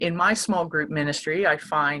in my small group ministry, I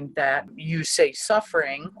find that you say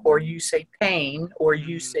suffering or you say pain or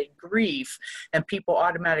you say grief, and people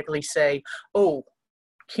automatically say, oh,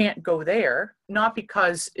 can't go there, not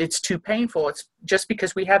because it's too painful. It's just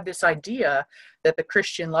because we have this idea that the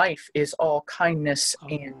Christian life is all kindness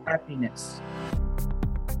and happiness.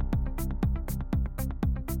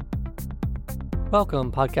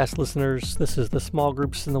 Welcome, podcast listeners. This is the Small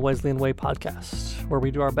Groups in the Wesleyan Way podcast, where we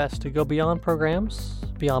do our best to go beyond programs,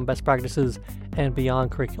 beyond best practices, and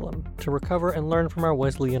beyond curriculum to recover and learn from our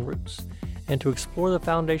Wesleyan roots, and to explore the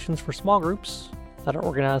foundations for small groups that are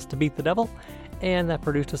organized to beat the devil and that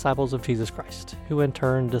produce disciples of Jesus Christ, who in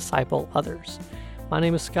turn disciple others. My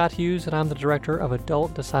name is Scott Hughes, and I'm the Director of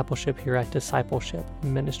Adult Discipleship here at Discipleship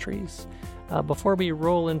Ministries. Before we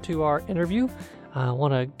roll into our interview, I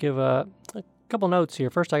want to give a couple notes here.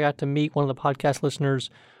 First, I got to meet one of the podcast listeners,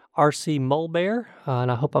 R.C. Mulbear, and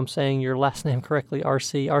I hope I'm saying your last name correctly,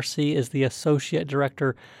 R.C. R.C. is the Associate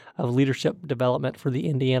Director of Leadership Development for the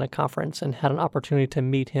Indiana Conference, and had an opportunity to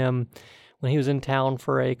meet him when he was in town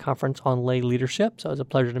for a conference on lay leadership. So it was a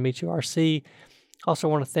pleasure to meet you, R.C. Also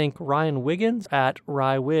want to thank Ryan Wiggins at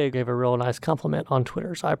RyWig. Gave a real nice compliment on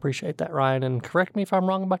Twitter, so I appreciate that, Ryan, and correct me if I'm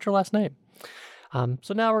wrong about your last name.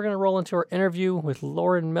 So now we're going to roll into our interview with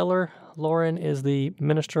Lauren Miller. Lauren is the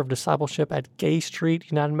Minister of Discipleship at Gay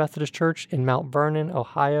Street United Methodist Church in Mount Vernon,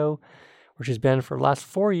 Ohio, where she's been for the last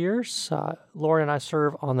 4 years. Lauren and I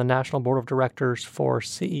serve on the National Board of Directors for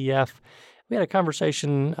CEF. We had a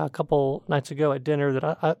conversation a couple nights ago at dinner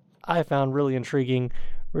that I found really intriguing,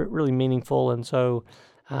 really meaningful, and so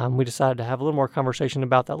we decided to have a little more conversation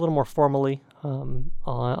about that, a little more formally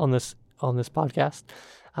on this podcast.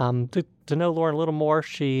 To know Lauren a little more,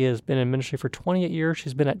 she has been in ministry for 28 years.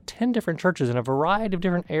 She's been at 10 different churches in a variety of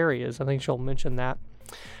different areas. I think she'll mention that.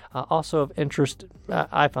 Also of interest,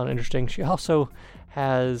 I found interesting, she also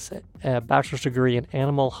has a bachelor's degree in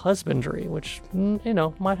animal husbandry, which,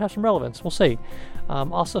 might have some relevance. We'll see.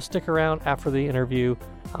 Also stick around after the interview.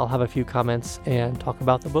 I'll have a few comments and talk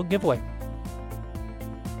about the book giveaway.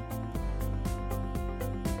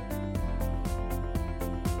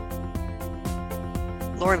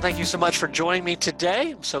 Lauren, thank you so much for joining me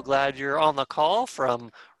today. I'm so glad you're on the call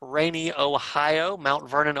from rainy Ohio, Mount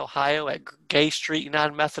Vernon, Ohio at Gay Street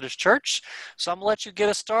United Methodist Church. So I'm going to let you get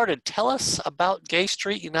us started. Tell us about Gay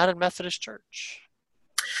Street United Methodist Church.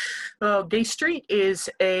 Well, Gay Street is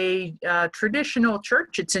a traditional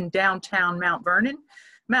church. It's in downtown Mount Vernon.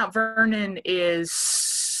 Mount Vernon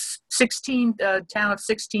is town of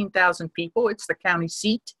 16,000 people. It's the county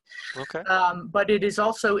seat. Okay. But it is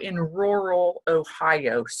also in rural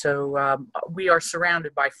Ohio. So we are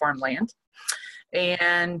surrounded by farmland.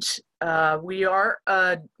 And we are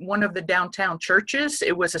one of the downtown churches.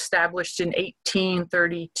 It was established in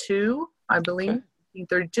 1832, I believe. Okay.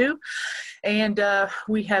 1832. And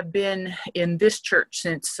we have been in this church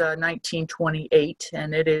since 1928.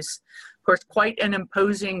 And it is, of course, quite an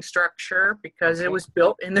imposing structure because it was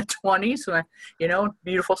built in the 20s.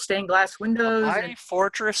 Beautiful stained glass windows. A mighty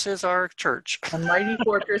fortress is our church. A mighty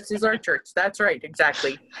fortress is our church. That's right,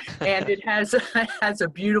 exactly. And it has a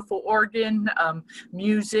beautiful organ.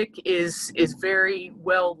 Music is very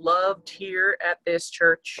well loved here at this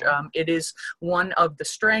church. It is one of the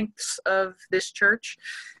strengths of this church.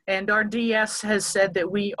 And our DS has said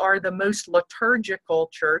that we are the most liturgical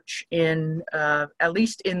church in, at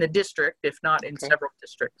least in the district, if not in several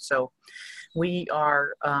districts. So we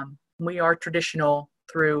are traditional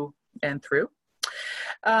through and through.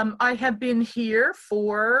 I have been here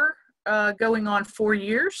for going on 4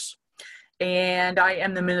 years, and I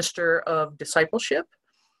am the Minister of Discipleship.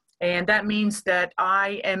 And that means that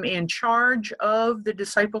I am in charge of the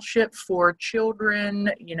discipleship for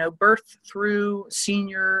children, birth through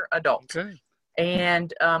senior adult. Okay.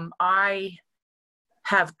 And I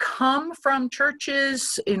have come from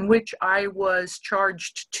churches in which I was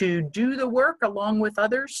charged to do the work along with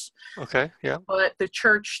others. Okay, yeah. But the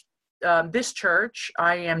church, this church,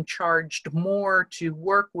 I am charged more to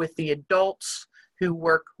work with the adults who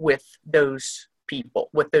work with those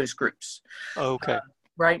people, with those groups. Okay.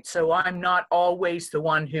 Right. So I'm not always the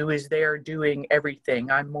one who is there doing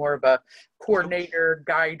everything. I'm more of a coordinator,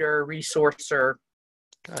 guider, resourcer.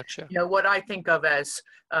 Gotcha. What I think of as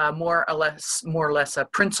more or less a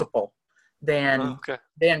principal than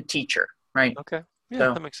teacher. Right. Okay. Yeah,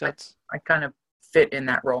 so that makes sense. I kind of fit in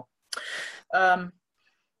that role.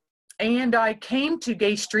 And I came to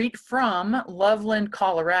Gay Street from Loveland,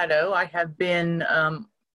 Colorado. I have been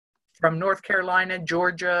from North Carolina,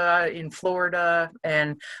 Georgia, in Florida,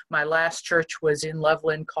 and my last church was in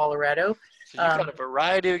Loveland, Colorado. So you've got a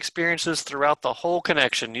variety of experiences throughout the whole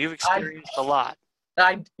connection. You've experienced a lot.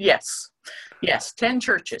 Yes, 10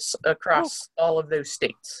 churches across all of those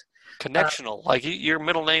states. Connectional, like your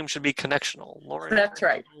middle name should be Connectional, Lauren. That's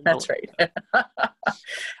right. That's right.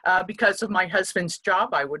 Because of my husband's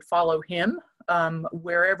job, I would follow him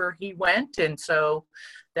wherever he went, and so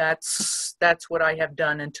that's what I have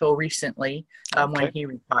done until recently when he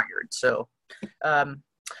retired. So,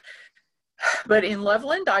 but in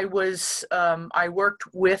Loveland, I worked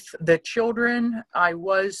with the children. I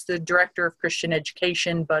was the director of Christian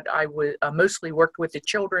education, but I was mostly worked with the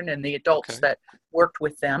children and the adults that worked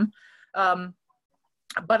with them.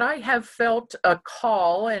 But I have felt a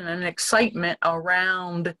call and an excitement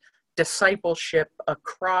around discipleship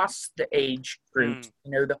across the age groups,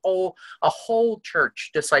 a whole church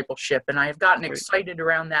discipleship. And I have gotten excited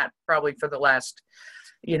around that probably for the last,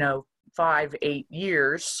 5-8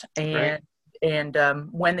 years. And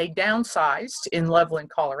when they downsized in Loveland,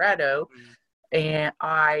 Colorado, and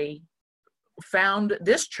I found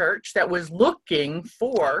this church that was looking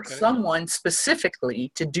for someone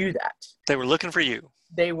specifically to do that. They were looking for you.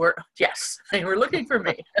 They were looking for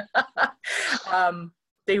me.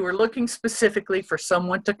 They were looking specifically for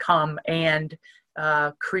someone to come and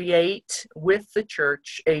create with the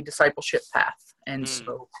church a discipleship path. And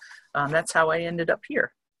so that's how I ended up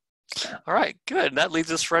here. All right, good. That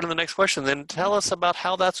leads us right to the next question. Then tell us about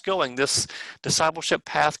how that's going, this discipleship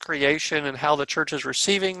path creation, and how the church is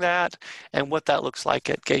receiving that, and what that looks like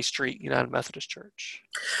at Gay Street United Methodist Church.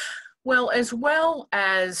 Well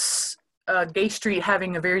as Gay Street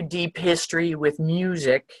having a very deep history with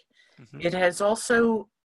music, it has also,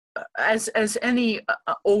 as any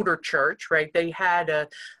older church, right? They had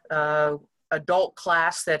a adult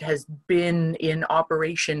class that has been in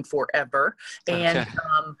operation forever, and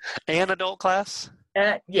an adult class.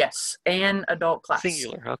 Yes, an adult class.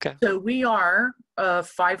 Singular. Okay. So we are a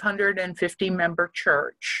 550 member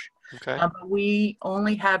church. Okay. We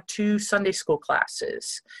only have 2 Sunday school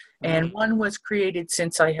classes, and one was created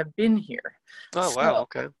since I have been here. Oh, wow.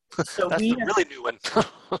 Okay. So that's a really new one.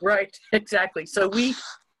 Right. Exactly. So we,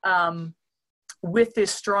 with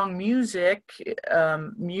this strong music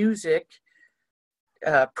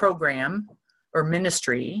program or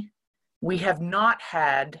ministry, we have not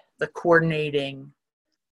had the coordinating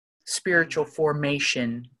spiritual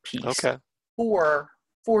formation piece for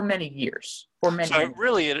many years. It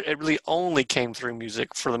really only came through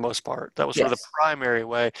music for the most part. That was sort of the primary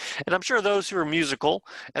way. And I'm sure those who are musical,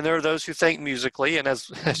 and there are those who think musically, and as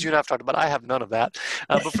you and I have talked about, I have none of that.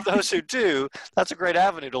 But for those who do, that's a great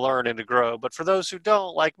avenue to learn and to grow. But for those who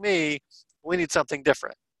don't, like me, we need something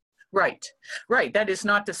different. Right. That is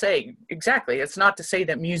not to say, it's not to say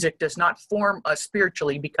that music does not form us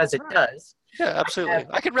spiritually, because it does. Yeah, absolutely.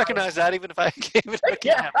 I can recognize that even if I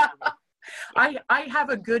can't. I have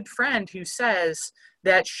a good friend who says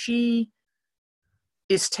that she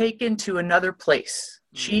is taken to another place.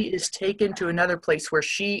 She is taken to another place where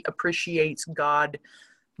she appreciates God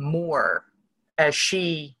more as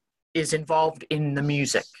she is involved in the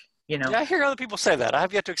music. Yeah, I hear other people say that. I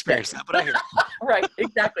have yet to experience that, but I hear it. Right,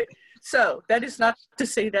 exactly. So that is not to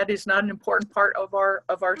say that is not an important part of our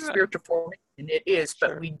spiritual formation. It is,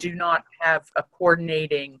 but we do not have a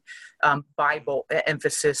coordinating Bible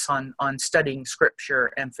emphasis on studying Scripture,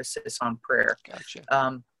 emphasis on prayer.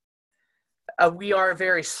 Gotcha. We are a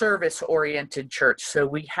very service-oriented church, so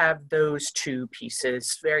we have those 2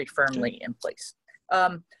 pieces very firmly in place.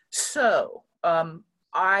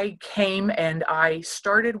 I came and I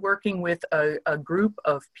started working with a group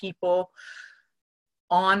of people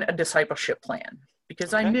on a discipleship plan,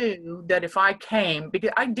 because I knew that if I came, because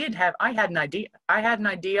I had an idea.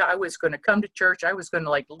 I was going to come to church. I was going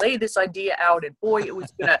to lay this idea out, and boy, it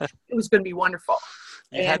was going to be wonderful.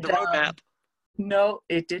 You had the roadmap. No,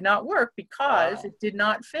 it did not work because it did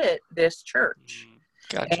not fit this church.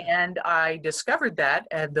 Gotcha. And I discovered that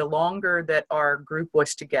the longer that our group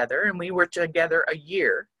was together, and we were together a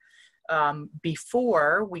year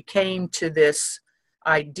before we came to this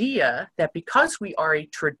idea that because we are a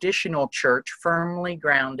traditional church firmly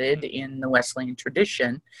grounded in the Wesleyan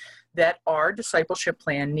tradition, that our discipleship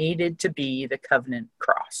plan needed to be the covenant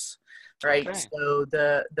cross, right? Okay. So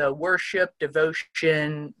the worship,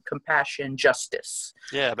 devotion, compassion, justice.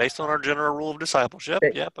 Yeah, based on our general rule of discipleship.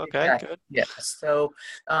 Yep. Okay. Exactly. Good. Yes. So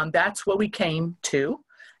that's what we came to,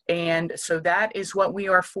 and so that is what we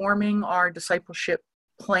are forming our discipleship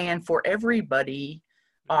plan for everybody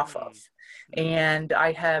off of. And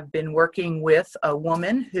I have been working with a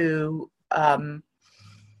woman who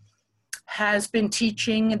has been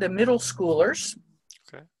teaching the middle schoolers.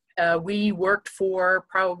 Okay. We worked for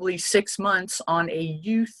probably 6 months on a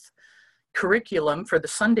youth curriculum for the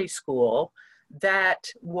Sunday school that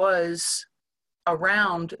was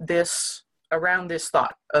around this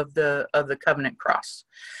thought of the covenant cross.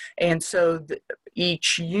 And so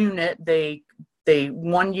each unit,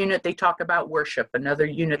 one unit they talk about worship, another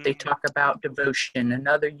unit they talk about devotion,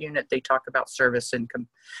 another unit they talk about service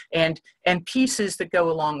and pieces that go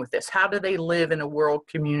along with this. How do they live in a world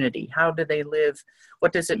community? How do they live?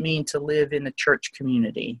 What does it mean to live in a church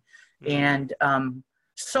community? And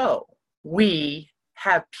so we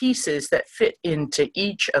have pieces that fit into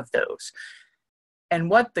each of those. And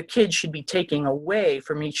what the kids should be taking away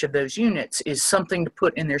from each of those units is something to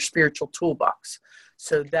put in their spiritual toolbox,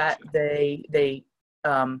 so that they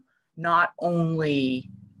not only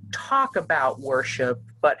talk about worship,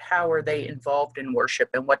 but how are they involved in worship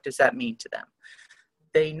and what does that mean to them?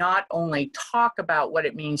 They not only talk about what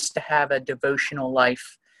it means to have a devotional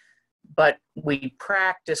life, but we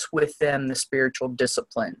practice with them the spiritual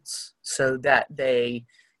disciplines so that they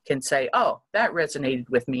can say, oh, that resonated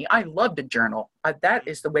with me. I love to journal. That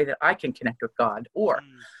is the way that I can connect with God. Or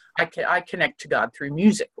I connect to God through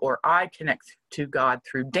music, or I connect to God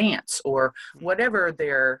through dance, or whatever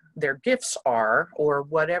their gifts are, or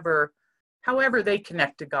however they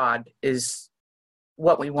connect to God is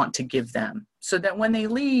what we want to give them. So that when they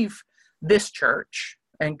leave this church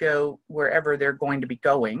and go wherever they're going to be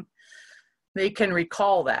going, they can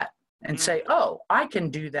recall that and say, oh, I can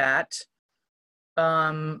do that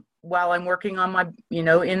while I'm working on my,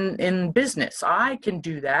 in business. I can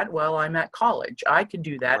do that while I'm at college. I can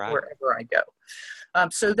do that wherever I go.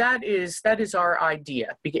 So that is our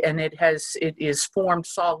idea, and it is formed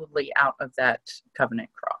solidly out of that covenant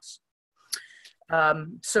cross.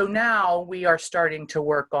 So now we are starting to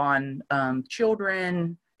work on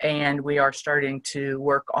children, and we are starting to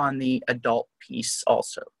work on the adult piece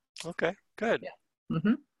also. Okay, good. Yeah.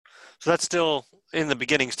 Mm-hmm. So that's still in the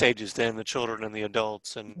beginning stages then, the children and the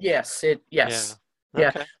adults. And yes. Yeah.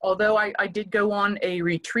 Okay. Although I did go on a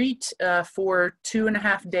retreat for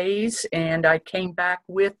 2.5 days, and I came back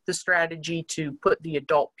with the strategy to put the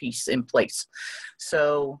adult piece in place.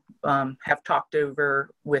 So have talked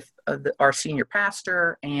over with our senior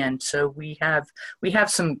pastor, and so we have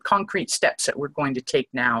some concrete steps that we're going to take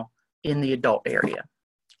now in the adult area.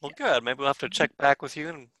 Well, good. Maybe we'll have to check back with you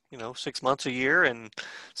in 6 months, a year, and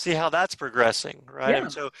see how that's progressing, right? Yeah.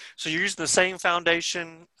 And so you're using the same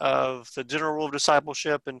foundation of the general rule of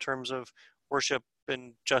discipleship in terms of worship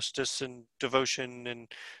and justice and devotion,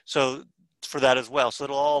 and so for that as well. So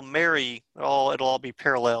it'll all marry, it'll all be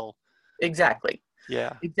parallel. Exactly.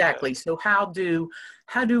 Yeah. Exactly. So how do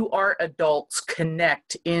our adults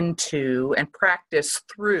connect into and practice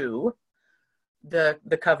through the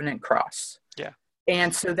covenant cross? Yeah.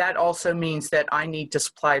 And so that also means that I need to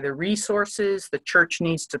supply the resources. The church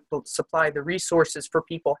needs to supply the resources for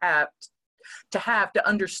people to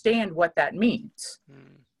understand what that means.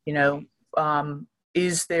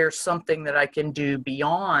 Is there something that I can do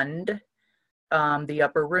beyond the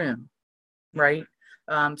upper room, right?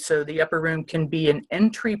 So the upper room can be an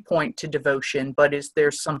entry point to devotion, but is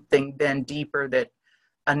there something then deeper, that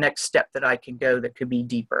a next step that I can go that could be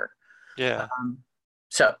deeper? Yeah.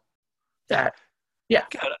 So that. Yeah.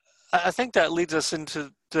 God, I think that leads us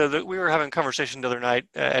into we were having a conversation the other night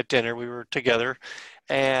at dinner. We were together,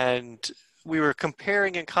 and we were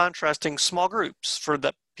comparing and contrasting small groups for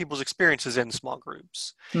people's experiences in small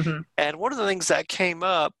groups. Mm-hmm. And one of the things that came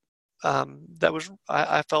up that was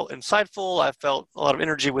I felt insightful, I felt a lot of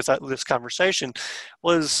energy with this conversation,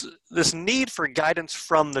 was this need for guidance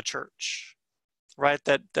from the church, right?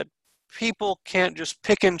 That people can't just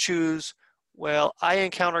pick and choose. Well, I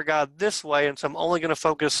encounter God this way, and so I'm only going to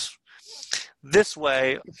focus this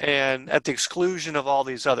way and at the exclusion of all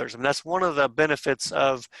these others. I mean, that's one of the benefits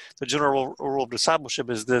of the general rule of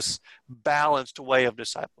discipleship, is this balanced way of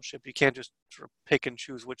discipleship. You can't just sort of pick and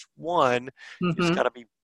choose which one. Mm-hmm. It's got to be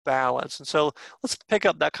balanced. And so let's pick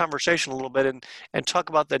up that conversation a little bit and talk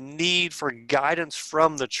about the need for guidance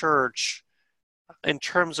from the church in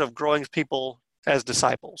terms of growing people as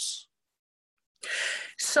disciples.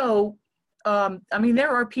 So, there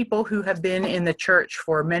are people who have been in the church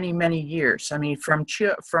for many, many years.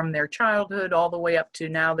 From their childhood all the way up to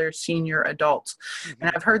now they're senior adults. Mm-hmm.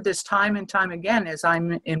 And I've heard this time and time again as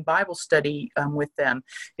I'm in Bible study with them,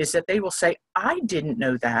 is that they will say, I didn't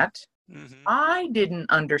know that. Mm-hmm. I didn't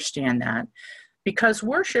understand that, because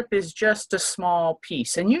worship is just a small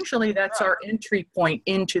piece. And usually that's our entry point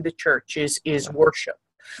into the church is worship.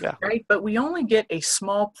 Yeah. Right. But we only get a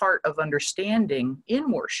small part of understanding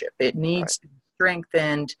in worship. It needs to be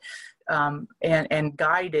strengthened and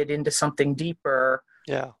guided into something deeper.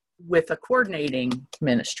 Yeah. With a coordinating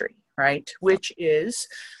ministry, right? Which is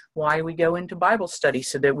why we go into Bible study,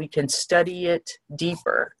 so that we can study it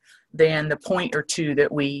deeper. than the point or two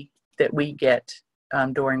that we get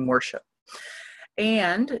during worship.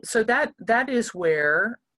 And so that is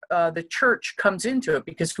where the church comes into it,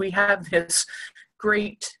 because we have this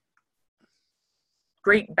great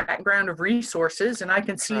background of resources, and I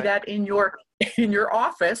can see that in your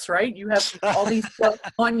office, right? You have all these books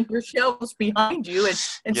on your shelves behind you,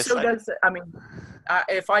 and yes, so does, I mean,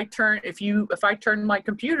 if I turn my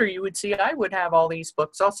computer, you would see I would have all these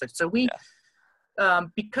books also. So we,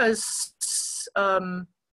 because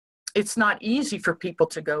it's not easy for people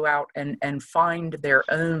to go out and find their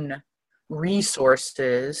own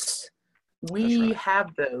resources, we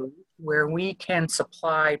have those where we can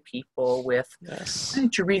supply people with, why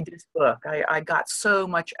don't you read this book? I got so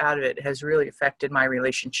much out of it. It has really affected my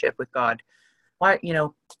relationship with God. Why,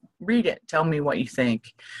 read it. Tell me what you think.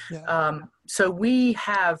 Yeah. So we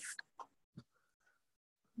have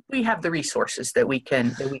the resources that we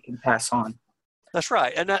can pass on. That's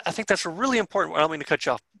right. And I think that's a really important one. I don't mean to cut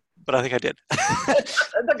you off, but I think I did.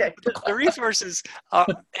 Okay. The resources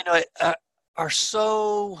are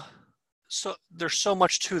so there's so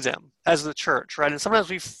much to them as the church, right? And sometimes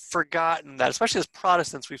we've forgotten that, especially as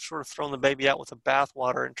Protestants, we've sort of thrown the baby out with the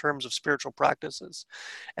bathwater in terms of spiritual practices.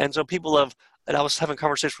 And so people have, and I was having a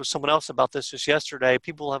conversation with someone else about this just yesterday,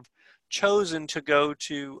 people have chosen to go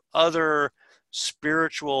to other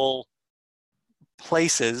spiritual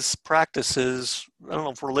places, practices, I don't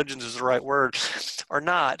know if religions is the right word or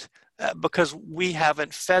not, because we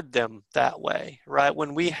haven't fed them that way, right?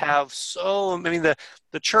 When we have the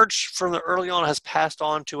church from the early on has passed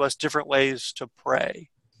on to us different ways to pray,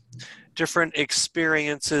 different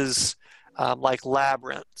experiences like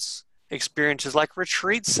labyrinths, experiences like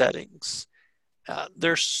retreat settings.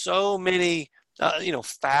 There's so many,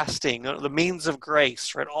 fasting, the means of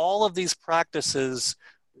grace, right? All of these practices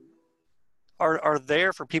are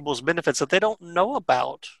there for people's benefits that they don't know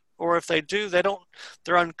about. Or if they do,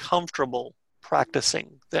 they're uncomfortable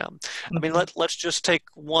practicing them. I mean, let's just take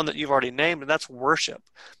one that you've already named, and that's worship.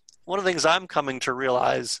 One of the things I'm coming to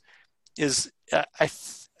realize is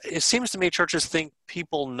it seems to me churches think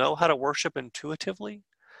people know how to worship intuitively.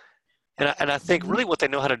 And I think really what they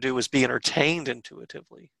know how to do is be entertained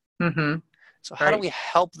intuitively. Mm-hmm. So how do we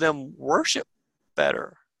help them worship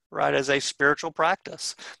better, right, as a spiritual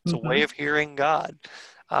practice? It's a way of hearing God.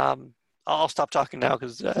 I'll stop talking now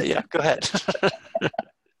because, go ahead.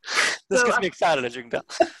 This gets me excited, as you can tell.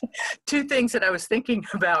 Two things that I was thinking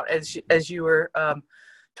about as you were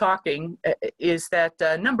talking is that,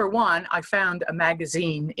 number one, I found a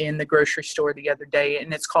magazine in the grocery store the other day,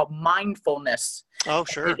 and it's called Mindfulness. Oh,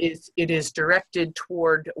 sure. It is directed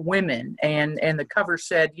toward women, and the cover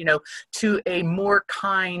said, to a more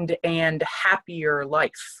kind and happier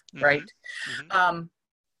life, right? Mm-hmm.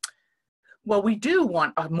 Well, we do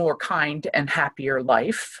want a more kind and happier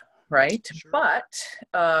life, right? Sure. But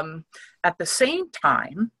at the same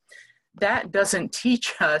time, that doesn't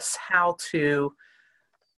teach us how to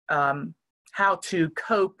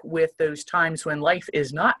cope with those times when life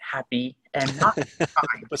is not happy and not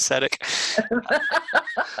kind. Pathetic.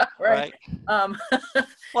 Right.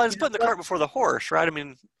 Well, it's putting the cart before the horse, right? I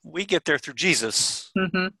mean, we get there through Jesus,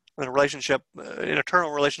 in a relationship, an eternal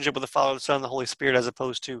relationship with the Father, the Son, and the Holy Spirit, as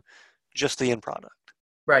opposed to just the end product.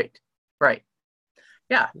 Right.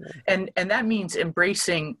 Yeah. And that means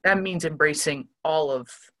embracing all of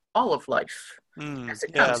life as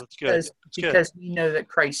it comes. That's good. Because we know that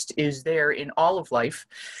Christ is there in all of life.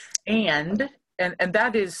 And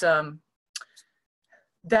that is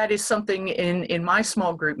something in my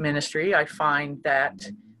small group ministry. I find that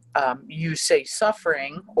you say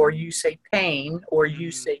suffering, or you say pain, or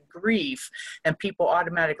you say grief, and people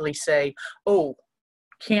automatically say, oh,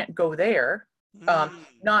 can't go there.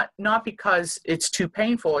 Not because it's too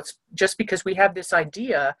painful. It's just because we have this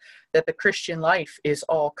idea that the Christian life is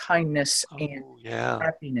all kindness and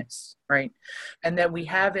happiness, right? And that we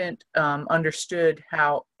haven't understood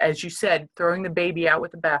how, as you said, throwing the baby out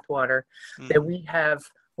with the bathwater, that we have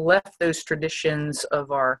left those traditions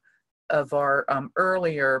of our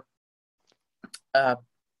earlier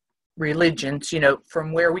religions,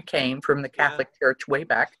 from where we came, from the Catholic Church way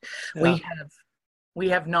back.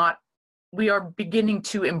 We are beginning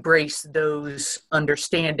to embrace those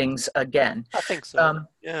understandings again. I think so.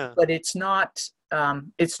 But it's not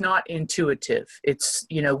intuitive. It's,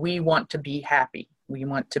 we want to be happy. We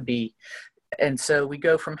want to be, and so we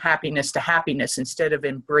go from happiness to happiness instead of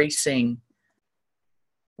embracing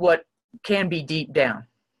what can be deep down.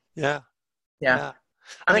 Yeah. I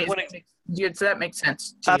mean, does that make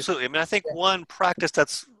sense to Absolutely. you? I mean, I think one practice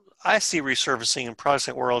I see resurfacing in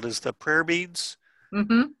Protestant world is the prayer beads.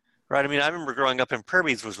 Mm-hmm. Right. I mean, I remember growing up in prayer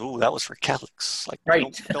meetings that was for Catholics. Like, Right.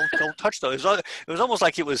 don't touch those. It was almost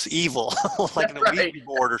like it was evil, like an Right. Ouija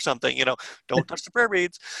board or something. Don't touch the prayer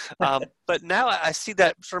beads. But now I see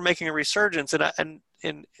that sort of making a resurgence,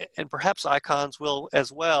 and perhaps icons will as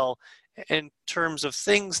well, in terms of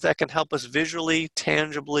things that can help us visually,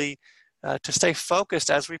 tangibly, to stay focused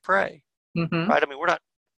as we pray. Mm-hmm. Right. I mean, we're not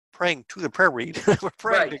praying to the prayer read. We're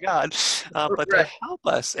praying to God, but they Right. help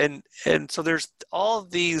us. And so there's all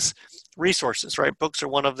of these resources, right? Books are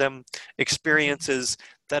one of them, experiences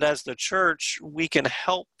that as the church, we can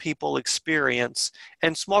help people experience.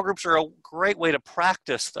 And small groups are a great way to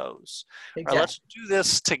practice those. Exactly. Right, let's do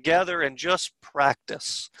this together and just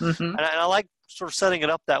practice. Mm-hmm. And I like sort of setting it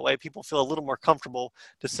up that way. People feel a little more comfortable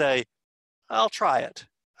to say, I'll try it,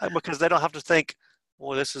 because they don't have to think,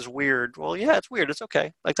 well, this is weird. Well, yeah, it's weird. It's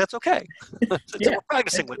okay. Like, that's okay. Yeah, we're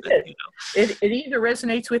practicing with it. It either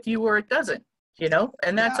resonates with you or it doesn't,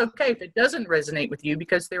 and that's okay if it doesn't resonate with you,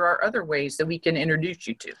 because there are other ways that we can introduce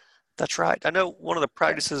you to. That's right. I know one of the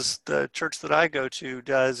practices the church that I go to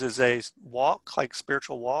does is a walk, like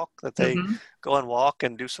spiritual walk, that they go and walk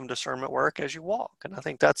and do some discernment work as you walk. And I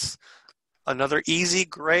think that's another easy,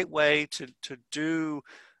 great way to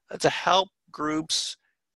help groups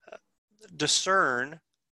discern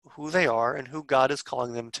who they are and who God is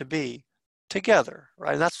calling them to be together,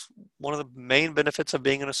 right? And that's one of the main benefits of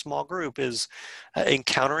being in a small group, is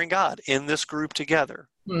encountering God in this group together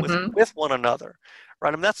with one another,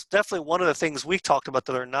 right? And that's definitely one of the things we talked about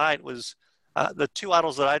the other night was the two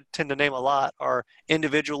idols that I tend to name a lot are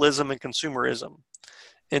individualism and consumerism.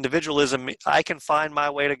 Individualism, I can find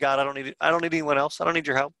my way to God. I don't need anyone else. I don't need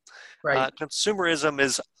your help. Right. Consumerism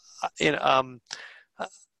is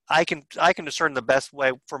I can discern the best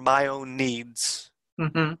way for my own needs.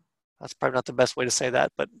 Mm-hmm. That's probably not the best way to say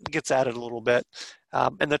that, but it gets at it a little bit.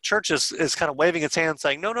 And the church is kind of waving its hand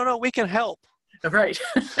saying, no, we can help. Right.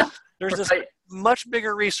 There's this much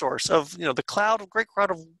bigger resource of, the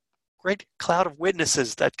great cloud of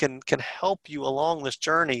witnesses that can help you along this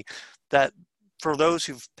journey, that for those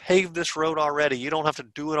who've paved this road already, you don't have to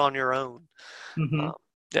do it on your own.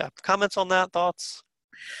 Comments on that, thoughts?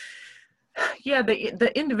 Yeah,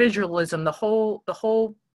 the individualism, the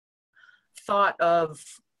whole thought of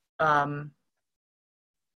I'm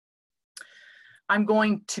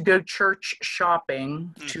going to go church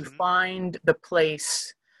shopping to find the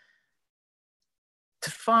place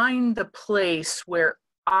where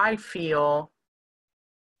I feel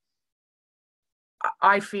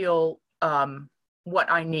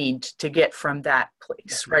what I need to get from that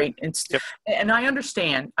place, right? And I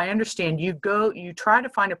understand you try to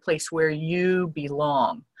find a place where you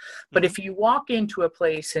belong. But if you walk into a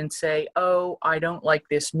place and say, oh, I don't like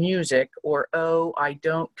this music, or, oh, I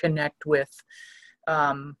don't connect with,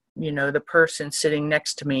 the person sitting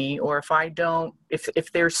next to me, or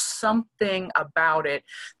if there's something about it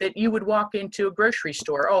that you would walk into a grocery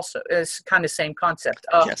store also, it's kind of same concept.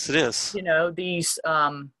 Yes, it is.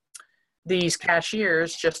 These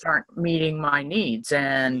cashiers just aren't meeting my needs,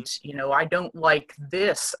 and I don't like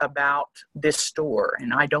this about this store,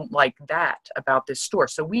 and I don't like that about this store.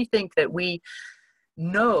 So we think that we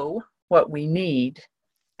know what we need,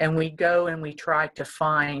 and we go and we try to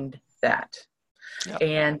find that.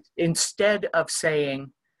 And instead of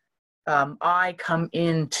saying, I come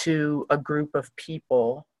into a group of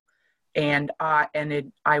people, and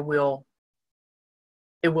it will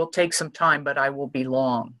take some time, but I will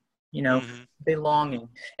belong. Belonging.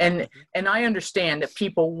 And I understand that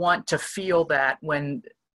people want to feel that when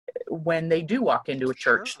they do walk into a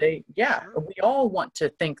church. We all want to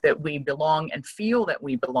think that we belong and feel that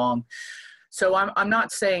we belong. So I'm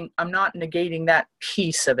not negating that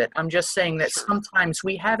piece of it. I'm just saying that sometimes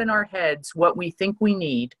we have in our heads what we think we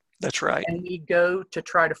need. That's right. And we go to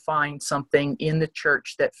try to find something in the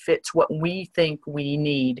church that fits what we think we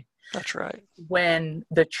need. That's right. When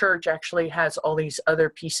the church actually has all these other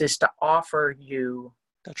pieces to offer you.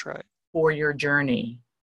 That's right. For your journey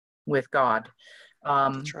with God.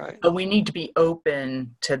 That's right. But we need to be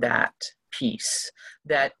open to that piece,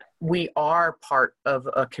 that we are part of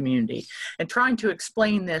a community. And trying to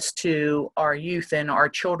explain this to our youth and our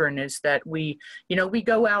children is that we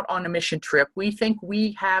go out on a mission trip. We think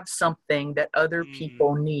we have something that other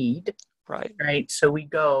people need. Right. So we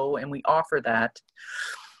go and we offer that.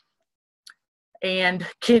 And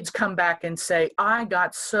kids come back and say, I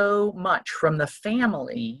got so much from the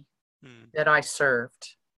family that I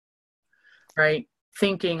served, right?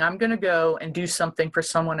 Thinking I'm going to go and do something for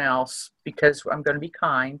someone else because I'm going to be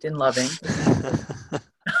kind and loving.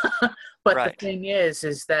 But the thing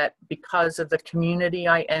is that because of the community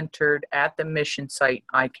I entered at the mission site,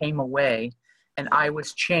 I came away and I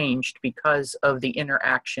was changed because of the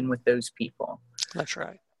interaction with those people. That's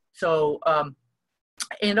right. So,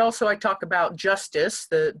 and also I talk about justice,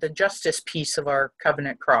 the justice piece of our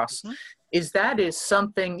covenant cross. Mm-hmm. That is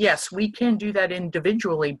something, yes, we can do that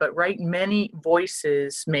individually, but right, many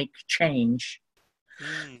voices make change.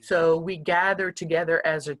 So we gather together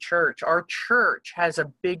as a church. Our church has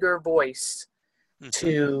a bigger voice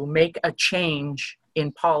to make a change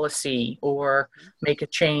in policy or make a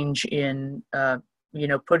change in,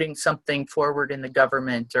 putting something forward in the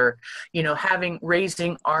government, or,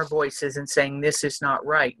 raising our voices and saying this is not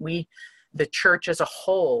right. The church as a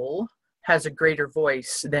whole has a greater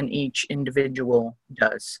voice than each individual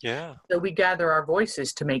does. Yeah. So we gather our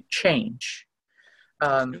voices to make change.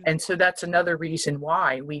 And so that's another reason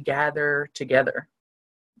why we gather together,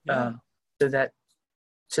 so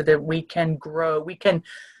that we can grow. We can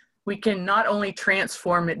not only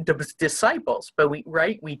transform disciples, but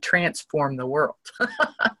we transform the world.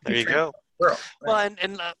 There you go. World, right?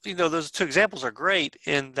 Well, those two examples are great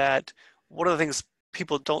in that one of the things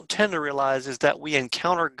people don't tend to realize is that we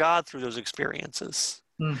encounter God through those experiences,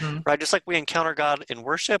 right? Just like we encounter God in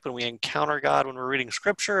worship, and we encounter God when we're reading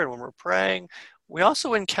scripture and when we're praying, we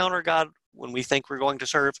also encounter God when we think we're going to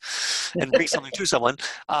serve and bring something to someone.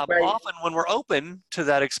 Right. Often when we're open to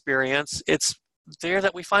that experience, it's there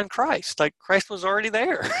that we find Christ. Like Christ was already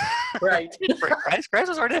there. Right. Christ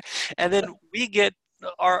was already there. And then we get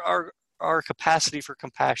our capacity for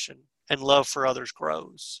compassion and love for others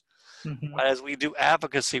grows. Right? As we do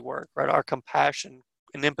advocacy work, right? Our compassion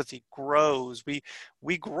and empathy grows.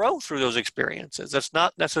 We grow through those experiences. It's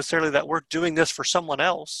not necessarily that we're doing this for someone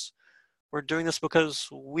else. We're doing this because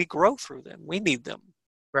we grow through them. We need them.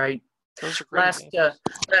 Right. Those are great.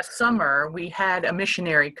 Last summer, we had a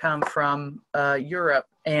missionary come from Europe,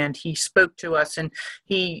 and he spoke to us. And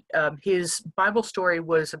his Bible story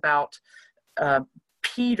was about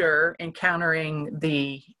Peter encountering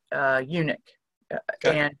the eunuch,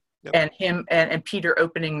 and Peter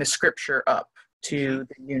opening the scripture up to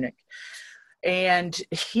the eunuch. And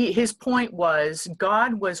his point was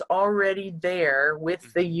God was already there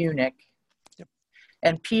with the eunuch,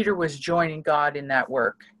 and Peter was joining God in that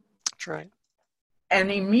work. That's right.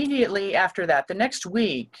 And immediately after that, the next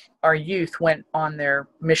week, our youth went on their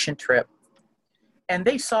mission trip, and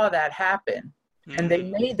they saw that happen. And they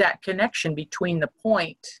made that connection between the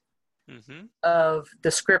point of the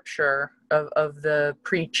scripture, of the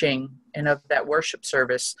preaching, and of that worship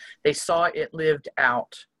service. They saw it lived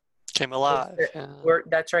out. Came alive.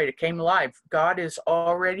 That's right. It came alive. God is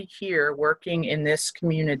already here working in this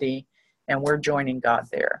community, and we're joining God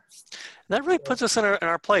there. That really puts us in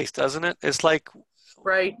our place, doesn't it? It's like,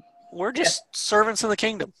 right, we're just servants in the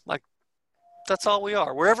kingdom. Like, that's all we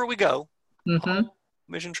are. Wherever we go,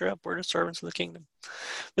 mission trip, we're just servants of the kingdom.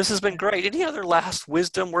 This has been great. Any other last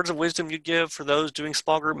words of wisdom you'd give for those doing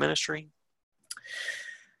small group ministry?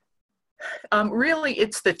 Really,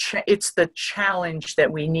 it's the challenge that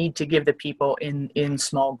we need to give the people in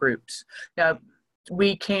small groups. Now,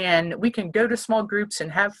 we can go to small groups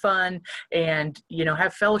and have fun, and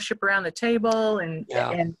have fellowship around the table, and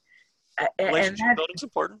relationship building's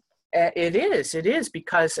important. It is,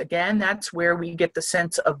 because again, that's where we get the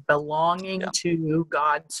sense of belonging to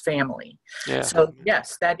God's family. So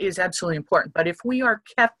yes, that is absolutely important. But if we are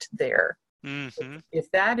kept there,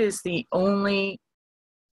 if that is the only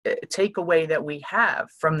takeaway that we have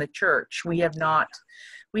from the church, we have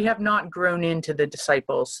not grown into the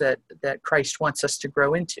disciples that Christ wants us to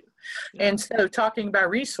grow into. And so, talking about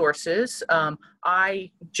resources,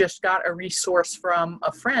 I just got a resource from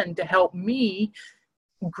a friend to help me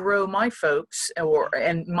grow my folks,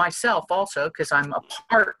 and myself also, because I'm a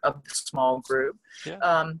part of the small group.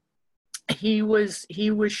 He was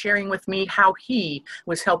sharing with me how he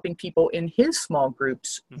was helping people in his small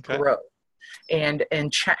groups grow. And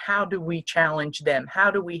how do we challenge them?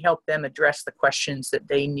 How do we help them address the questions that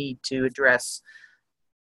they need to address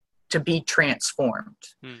to be transformed?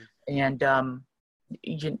 And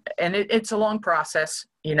it's a long process,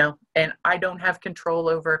 and I don't have control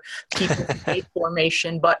over people's faith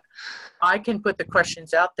formation, but I can put the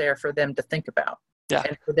questions out there for them to think about,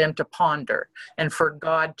 and for them to ponder, and for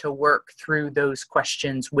God to work through those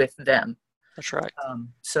questions with them. That's right.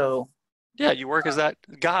 You work as that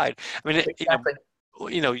guide. I mean, exactly.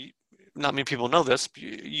 Not many people know this.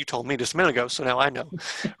 You told me just a minute ago, so now I know.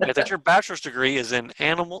 Right, that your bachelor's degree is in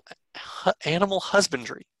animal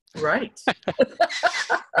husbandry. Right.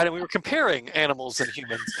 And we were comparing animals and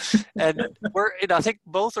humans, and I think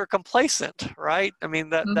both are complacent, right? I mean,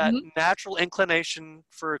 that natural inclination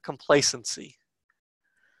for complacency,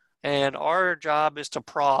 and our job is to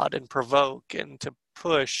prod and provoke and to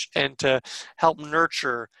push and to help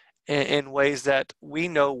nurture in ways that we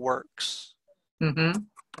know works.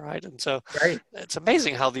 Mm-hmm. Right. And so Right. it's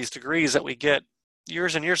amazing how these degrees that we get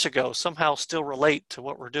years and years ago somehow still relate to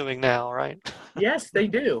what we're doing now, right? Yes, they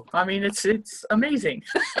do. I mean, it's amazing.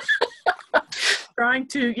 trying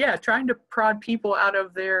to prod people out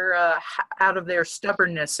of their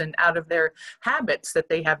stubbornness and out of their habits that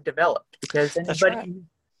they have developed. Because anybody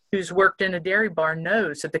who's worked in a dairy barn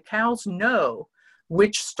knows that the cows know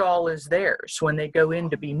which stall is theirs when they go in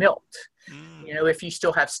to be milked. If you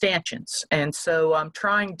still have stanchions. And so I'm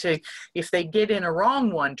trying to, if they get in a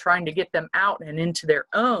wrong one, trying to get them out and into their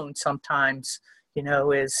own sometimes,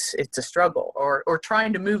 it's a struggle, or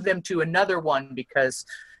trying to move them to another one because,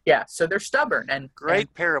 so they're stubborn. And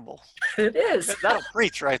great parable. It is. That'll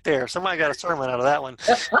preach right there. Somebody got a sermon out of that one.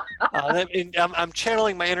 I'm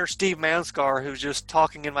channeling my inner Steve Manskar, who's just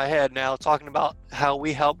talking in my head now, talking about how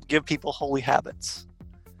we help give people holy habits.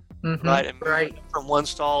 Mm-hmm, right, and move from one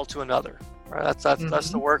stall to another. Right,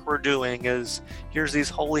 that's the work we're doing. Is here's these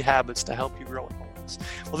holy habits to help you grow in holiness.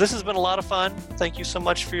 Well, this has been a lot of fun. Thank you so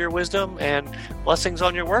much for your wisdom and blessings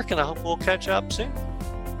on your work, and I hope we'll catch up soon.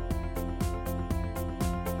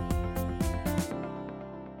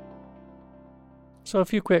 So a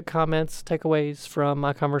few quick comments, takeaways from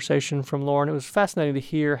my conversation from Lauren. It was fascinating to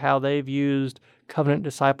hear how they've used covenant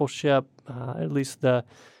discipleship, at least the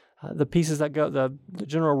pieces that go, the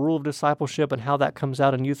general rule of discipleship and how that comes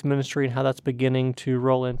out in youth ministry and how that's beginning to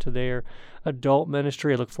roll into their adult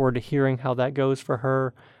ministry. I look forward to hearing how that goes for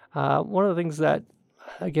her. One of the things that,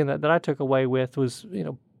 again, that I took away with was,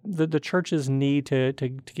 the church's need to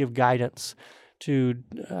give guidance to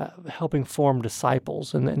helping form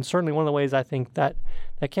disciples. And certainly one of the ways I think that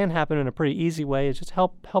can happen in a pretty easy way is just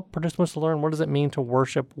help participants to learn what does it mean to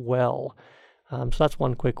worship well. So that's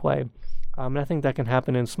one quick way. And I think that can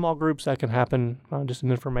happen in small groups. That can happen just an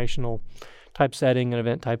informational type setting, an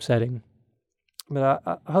event type setting. But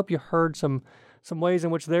I hope you heard some ways in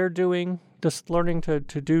which they're doing, just learning to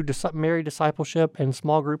do marry discipleship and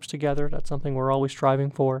small groups together. That's something we're always striving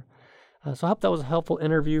for. So I hope that was a helpful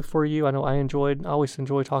interview for you. I know I always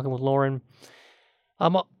enjoy talking with Lauren.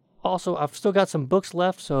 Also, I've still got some books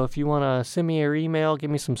left, so if you want to send me your email,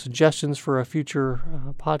 give me some suggestions for a future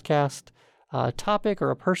podcast topic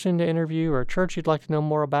or a person to interview or a church you'd like to know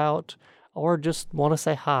more about, or just want to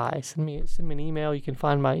say hi, send me an email. You can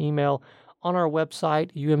find my email on our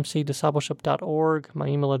website, umcdiscipleship.org. My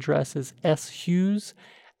email address is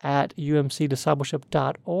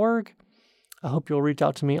shughes@umcdiscipleship.org. I hope you'll reach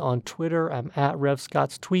out to me on Twitter. I'm at Rev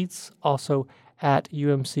Scott's Tweets, also at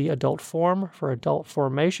UMC Adult Form for adult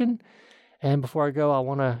formation. And before I go, I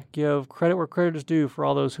want to give credit where credit is due for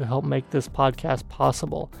all those who helped make this podcast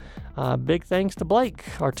possible. Big thanks to Blake,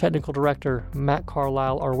 our technical director, Matt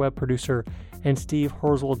Carlisle, our web producer, and Steve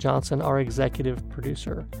Horswell Johnson, our executive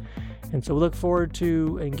producer. And so we look forward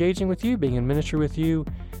to engaging with you, being in ministry with you.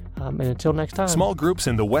 And until next time. Small Groups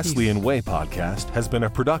in the Wesleyan Way podcast has been a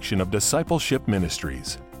production of Discipleship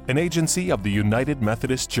Ministries, an agency of the United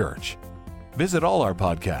Methodist Church. Visit all our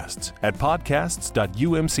podcasts at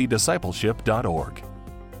podcasts.umcdiscipleship.org.